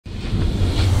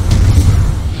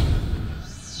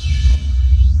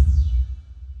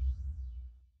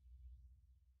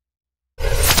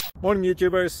Morning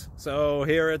YouTubers. So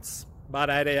here it's about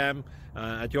 8 a.m.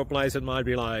 At your place it might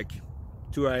be like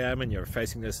 2 a.m. and you're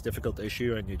facing this difficult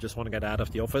issue and you just want to get out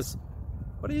of the office.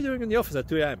 What are you doing in the office at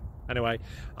 2 a.m.? Anyway,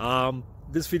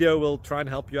 this video will try and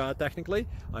help you out technically.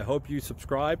 I hope you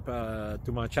subscribe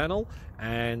to my channel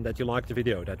and that you like the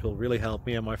video. That will really help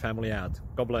me and my family out.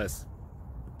 God bless.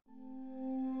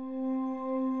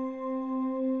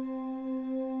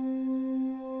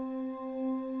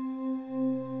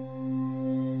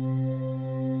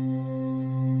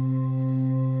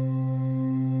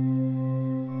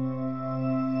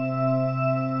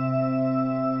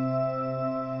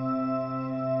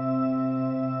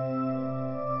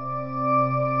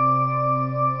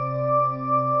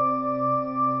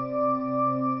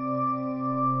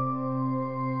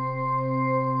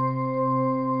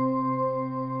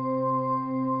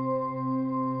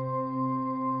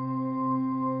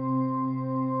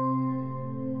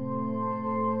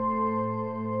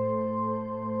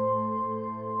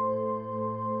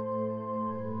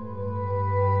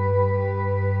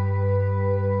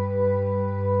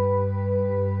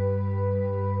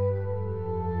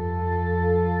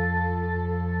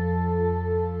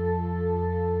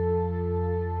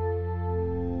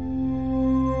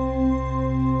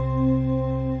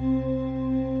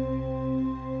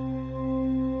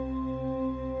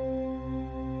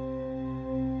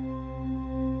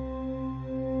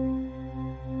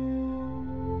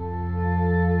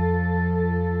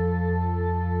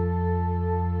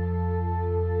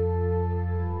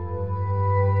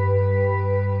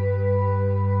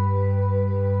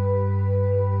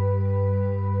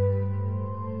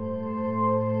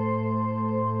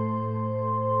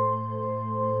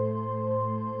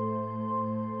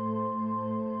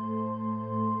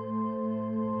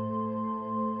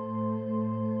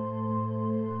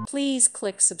 Please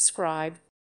click subscribe.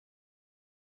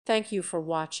 Thank you for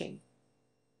watching.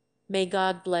 May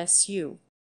God bless you.